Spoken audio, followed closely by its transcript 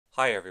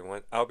Hi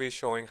everyone, I'll be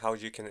showing how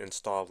you can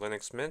install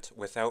Linux Mint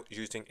without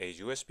using a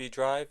USB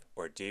drive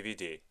or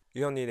DVD.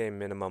 You'll need a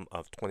minimum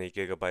of 20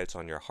 gigabytes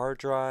on your hard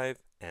drive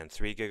and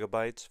 3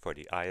 gigabytes for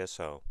the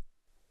ISO.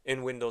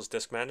 In Windows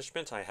Disk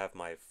Management, I have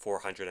my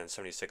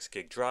 476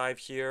 gig drive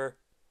here,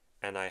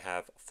 and I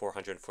have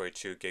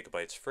 442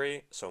 gigabytes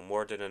free, so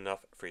more than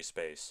enough free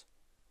space.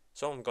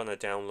 So I'm going to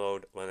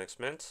download Linux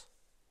Mint,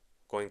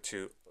 going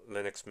to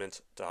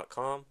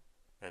linuxmint.com,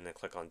 and then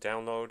click on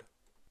download.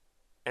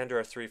 And there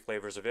are 3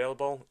 flavors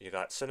available. You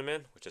got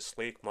Cinnamon, which is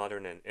sleek,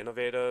 modern, and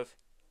innovative.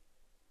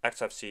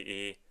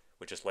 XFCE,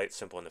 which is light,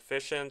 simple, and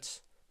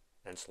efficient,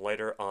 and it's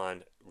lighter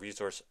on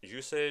resource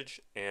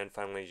usage. And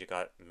finally, you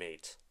got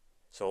Mate.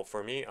 So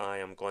for me, I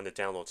am going to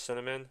download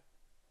Cinnamon,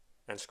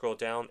 and scroll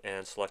down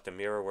and select the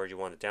mirror where you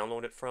want to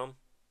download it from.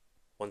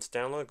 Once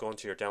downloaded, go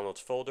into your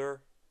downloads folder.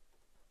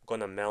 I'm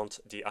going to mount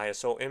the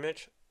ISO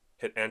image.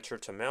 Hit enter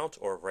to mount,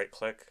 or right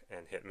click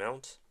and hit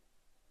mount.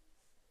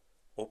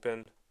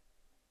 Open.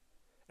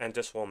 And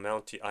this will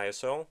mount the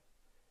ISO. In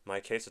my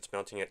case, it's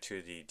mounting it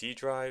to the D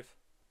drive.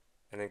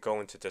 And then go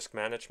into disk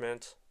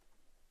management.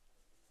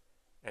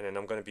 And then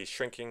I'm going to be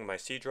shrinking my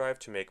C drive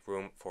to make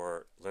room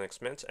for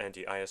Linux Mint and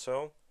the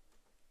ISO.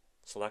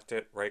 Select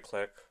it, right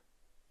click,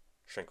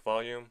 shrink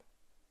volume.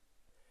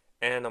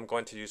 And I'm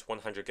going to use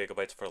 100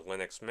 gigabytes for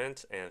Linux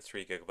Mint and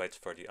 3 gigabytes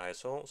for the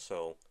ISO,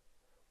 so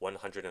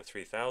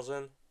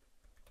 103,000.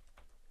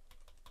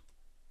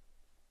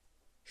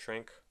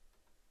 Shrink.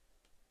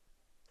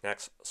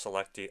 Next,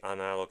 select the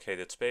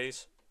unallocated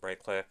space, right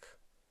click,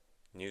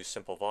 new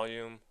simple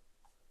volume,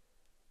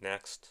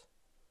 next,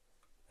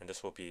 and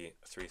this will be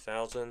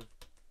 3000,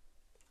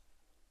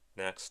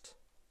 next,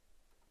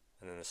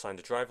 and then assign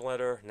the drive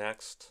letter,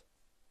 next.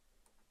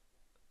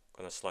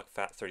 I'm going to select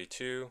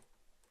FAT32,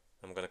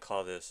 I'm going to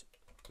call this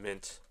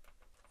mint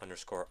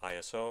underscore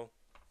ISO,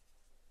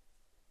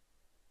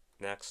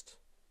 next,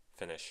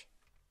 finish.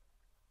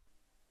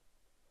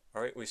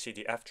 Alright, we see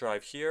the F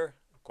drive here,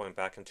 going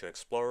back into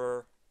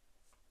Explorer.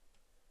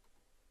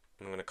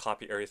 I'm going to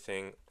copy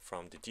everything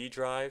from the D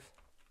drive,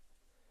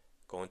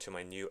 go into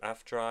my new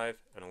F drive,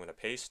 and I'm going to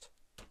paste.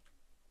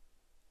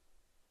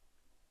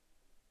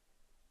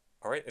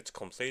 Alright, it's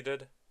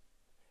completed,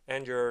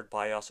 and your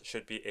BIOS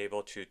should be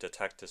able to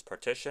detect this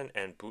partition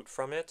and boot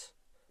from it,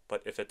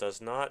 but if it does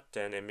not,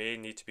 then it may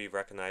need to be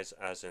recognized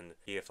as an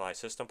UEFI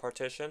system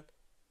partition.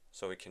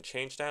 So we can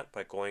change that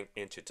by going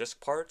into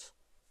disk part,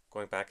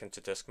 going back into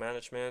disk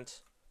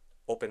management,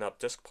 open up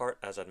disk part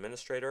as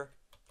administrator.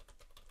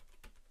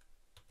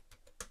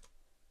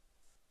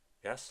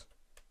 Yes.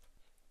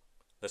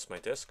 List my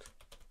disk.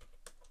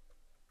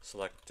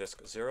 Select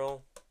disk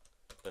 0.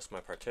 List my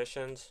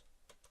partitions.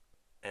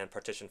 And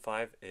partition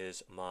 5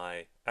 is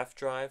my F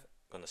drive.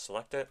 I'm going to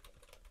select it.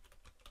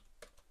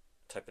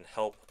 Type in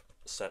help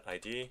set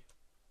ID.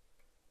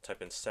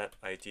 Type in set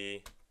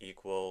ID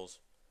equals.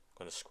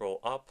 I'm going to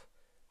scroll up.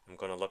 I'm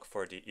going to look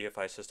for the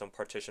UEFI system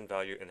partition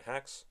value in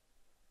hex.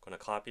 I'm going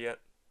to copy it.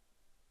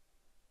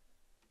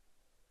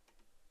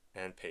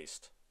 And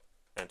paste.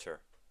 Enter.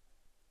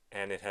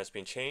 And it has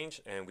been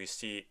changed, and we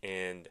see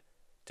in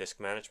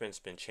disk management it's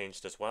been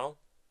changed as well.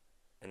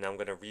 And now I'm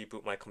going to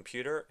reboot my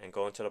computer and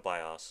go into the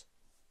BIOS.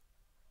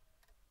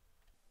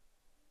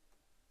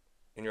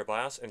 In your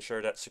BIOS,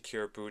 ensure that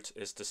secure boot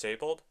is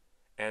disabled,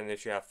 and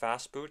if you have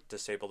fast boot,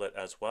 disable it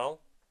as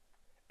well.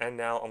 And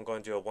now I'm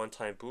going to do a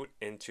one-time boot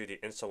into the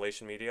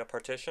installation media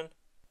partition,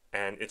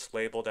 and it's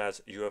labeled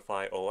as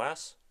UEFI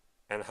OS.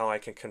 And how I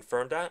can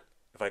confirm that,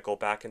 if I go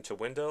back into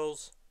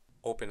Windows,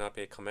 open up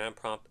a command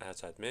prompt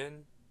as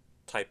admin,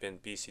 type in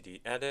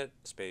bcdedit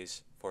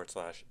space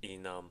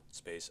 /enum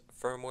space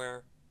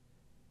firmware,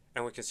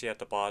 and we can see at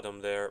the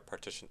bottom there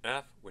partition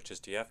F, which is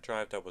the F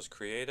drive that was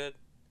created,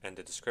 and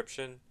the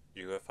description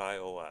UEFI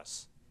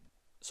OS.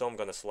 So I'm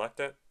going to select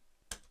it.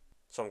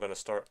 So I'm going to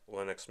start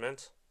Linux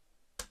Mint.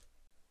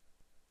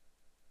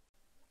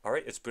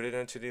 Alright, it's booted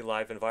into the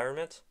live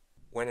environment.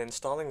 When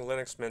installing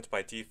Linux Mint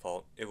by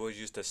default, it will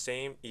use the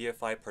same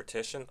UEFI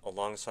partition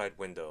alongside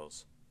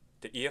Windows.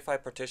 The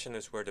UEFI partition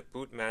is where the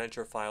boot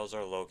manager files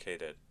are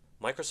located.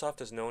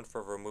 Microsoft is known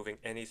for removing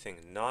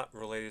anything not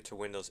related to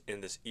Windows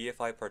in this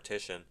UEFI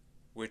partition,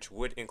 which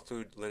would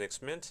include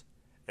Linux Mint,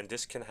 and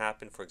this can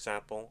happen, for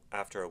example,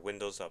 after a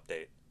Windows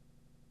update.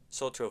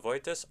 So to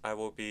avoid this, I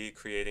will be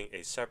creating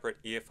a separate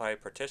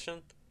UEFI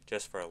partition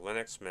just for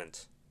Linux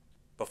Mint.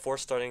 Before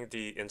starting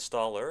the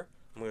installer,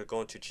 I'm going to go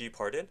into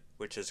gparted,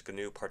 which is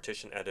GNU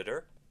partition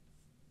editor.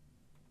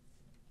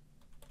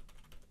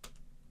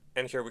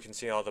 And here we can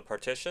see all the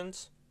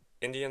partitions.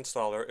 In the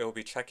installer, it will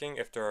be checking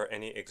if there are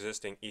any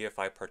existing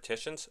UEFI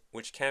partitions,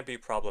 which can be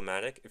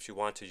problematic if you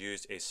want to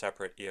use a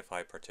separate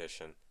UEFI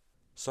partition.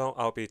 So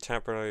I'll be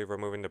temporarily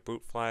removing the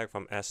boot flag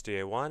from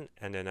SDA1,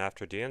 and then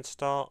after the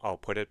install, I'll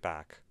put it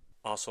back.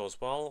 Also as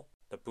well,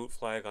 the boot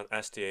flag on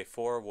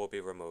SDA4 will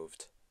be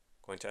removed.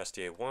 Going to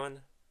SDA1,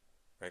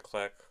 right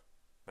click,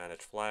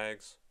 manage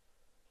flags,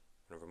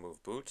 I'm going to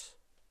remove boot,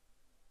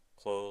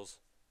 close,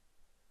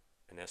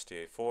 and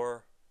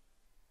SDA4,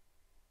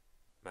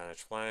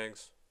 manage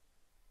flags,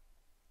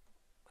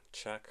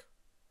 check,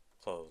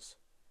 close,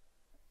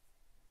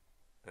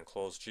 and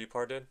close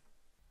gparted.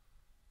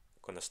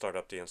 I'm going to start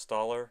up the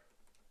installer.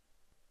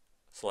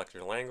 Select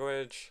your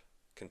language,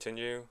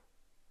 continue,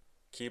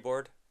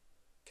 keyboard,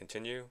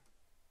 continue,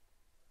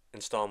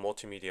 install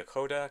multimedia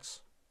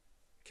codecs,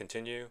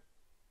 continue.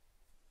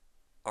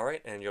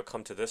 Alright, and you'll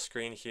come to this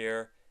screen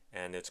here,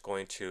 and it's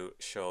going to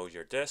show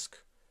your disk.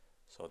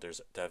 So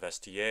there's dev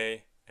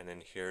SDA, and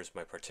then here's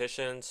my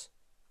partitions.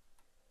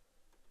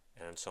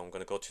 And so I'm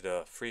going to go to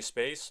the free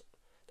space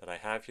that I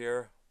have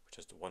here, which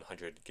is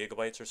 100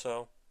 gigabytes or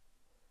so.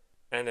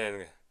 And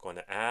then going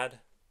to add,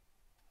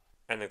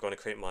 and I'm going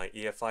to create my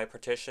UEFI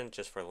partition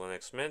just for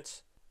Linux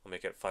Mint. I'll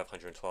make it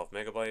 512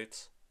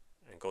 megabytes,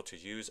 and go to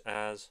use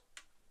as,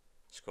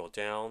 scroll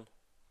down,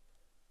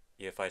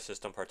 UEFI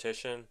system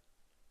partition,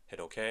 hit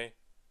OK.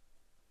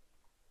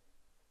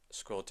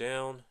 Scroll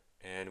down,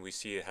 and we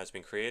see it has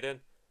been created.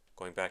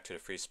 Going back to the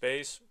free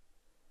space,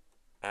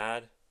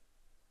 add,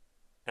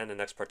 and the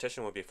next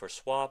partition will be for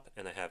swap,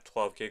 and I have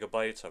 12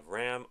 gigabytes of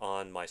RAM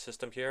on my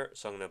system here,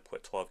 so I'm going to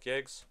put 12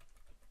 gigs.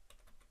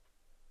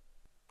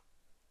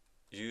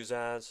 Use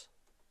as,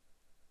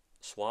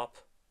 swap,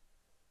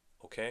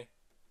 OK.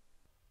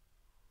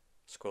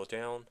 Scroll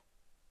down,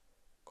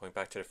 going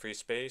back to the free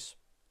space,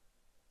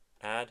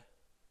 add,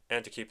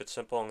 and to keep it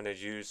simple, I'm going to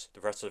use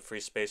the rest of the free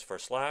space for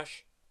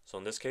slash. So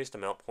in this case, the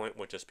mount point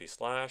would just be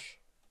slash,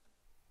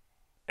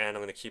 and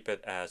I'm going to keep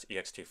it as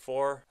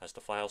ext4 as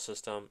the file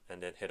system,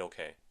 and then hit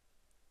OK.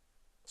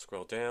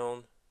 Scroll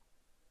down,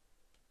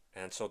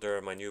 and so there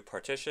are my new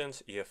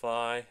partitions,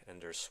 UEFI,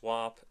 and there's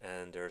swap,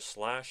 and there's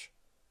slash.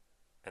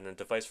 And then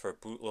device for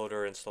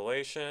bootloader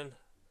installation,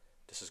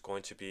 this is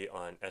going to be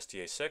on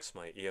SDA6,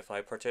 my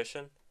UEFI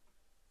partition,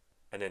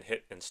 and then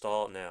hit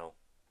install now.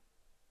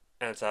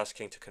 And it's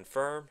asking to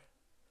confirm,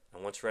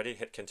 and once ready,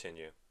 hit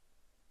continue.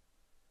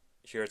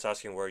 Here it's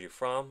asking where you're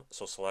from,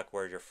 so select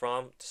where you're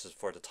from. This is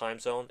for the time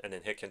zone, and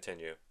then hit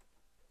continue.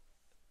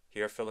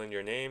 Here fill in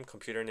your name,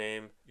 computer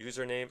name,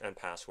 username, and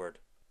password.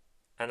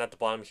 And at the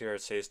bottom here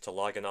it says to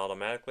log in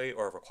automatically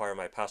or require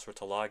my password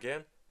to log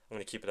in. I'm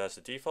going to keep it as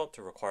the default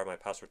to require my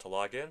password to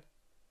log in.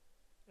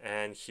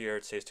 And here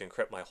it says to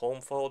encrypt my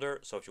home folder,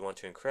 so if you want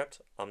to encrypt,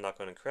 I'm not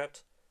going to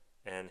encrypt,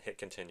 and hit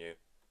continue.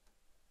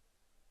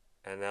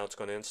 And now it's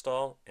going to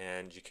install,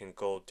 and you can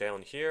go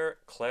down here,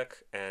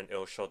 click, and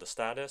it'll show the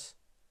status.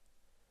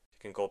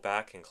 You can go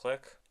back and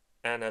click,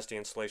 and as the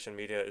installation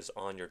media is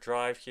on your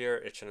drive here,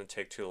 it shouldn't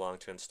take too long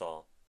to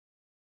install.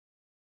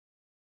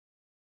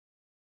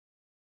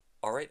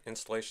 Alright,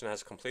 installation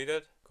has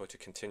completed. Go to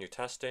continue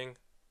testing.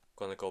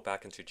 Going to go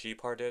back into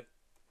gparted.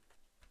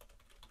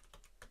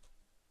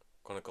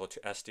 Going to go to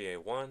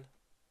SDA1,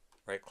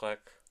 right click,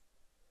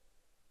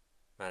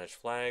 manage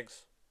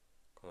flags.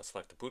 Going to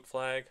select the boot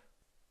flag,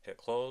 hit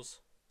close.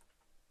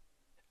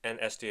 And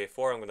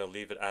SDA4, I'm going to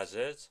leave it as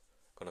is.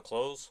 Going to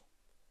close.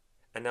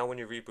 And now when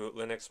you reboot,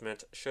 Linux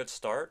Mint should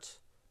start,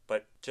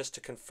 but just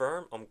to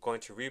confirm, I'm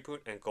going to reboot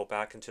and go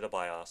back into the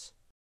BIOS.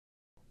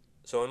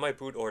 So in my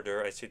boot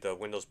order, I see the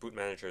Windows Boot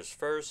Manager is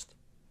first,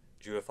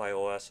 UEFI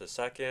OS is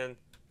second,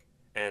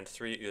 and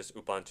 3 is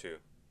Ubuntu.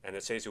 And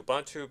it says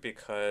Ubuntu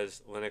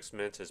because Linux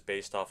Mint is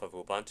based off of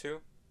Ubuntu.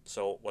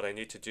 So what I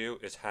need to do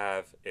is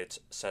have it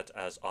set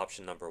as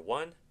option number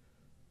 1.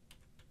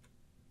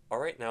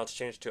 Alright, now it's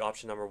changed to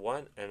option number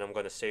 1, and I'm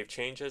going to save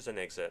changes and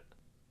exit.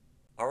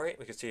 Alright,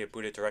 we can see it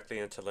booted directly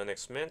into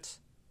Linux Mint.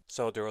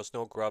 So there was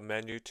no grub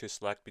menu to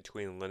select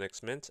between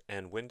Linux Mint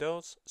and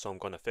Windows, so I'm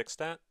going to fix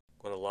that.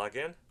 I'm going to log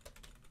in.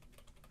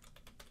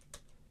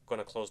 I'm going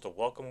to close the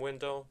welcome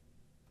window.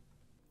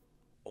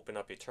 Open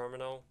up a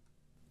terminal.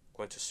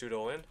 Go into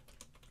sudo in.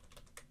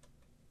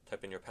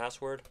 Type in your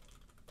password.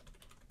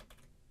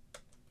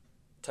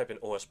 Type in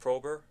OS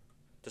prober.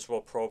 This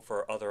will probe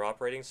for other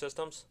operating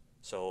systems.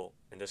 So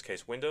in this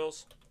case,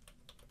 Windows.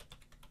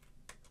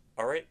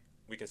 Alright.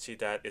 We can see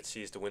that it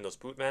sees the Windows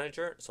Boot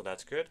Manager, so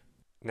that's good.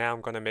 Now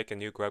I'm going to make a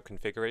new grub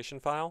configuration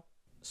file.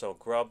 So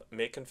grub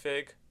make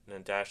config,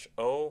 and then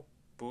 -o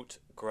boot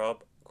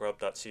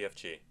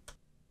grub.cfg.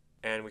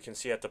 And we can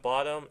see at the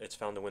bottom, it's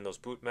found the Windows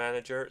Boot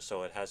Manager,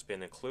 so it has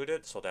been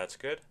included, so that's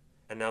good.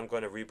 And now I'm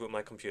going to reboot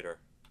my computer.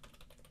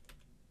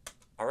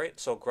 Alright,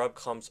 so grub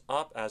comes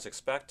up as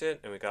expected,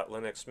 and we got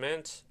Linux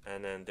Mint,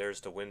 and then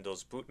there's the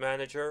Windows Boot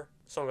Manager.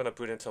 So I'm going to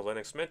boot into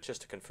Linux Mint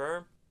just to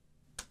confirm.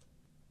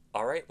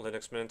 Alright,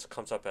 Linux Mint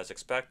comes up as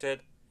expected,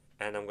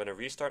 and I'm going to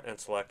restart and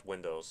select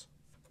Windows.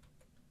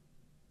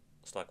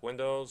 Select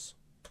Windows.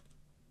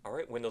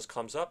 Alright, Windows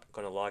comes up, I'm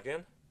going to log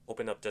in,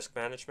 open up Disk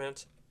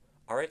Management.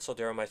 Alright, so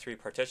there are my 3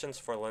 partitions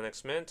for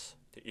Linux Mint,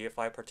 the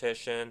UEFI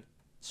partition,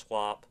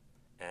 swap,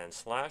 and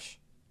slash.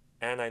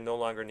 And I no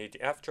longer need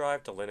the F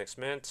drive, the Linux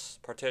Mint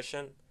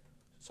partition.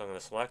 So I'm going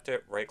to select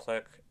it, right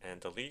click, and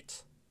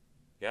delete.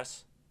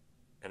 Yes.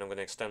 And I'm going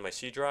to extend my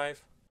C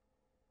drive.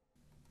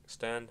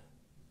 Extend.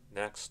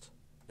 Next,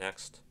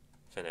 next,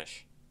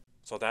 finish.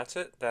 So that's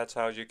it. That's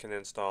how you can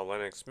install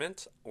Linux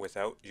Mint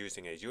without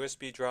using a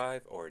USB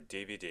drive or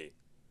DVD.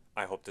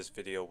 I hope this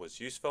video was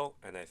useful,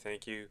 and I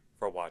thank you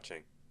for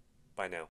watching. Bye now.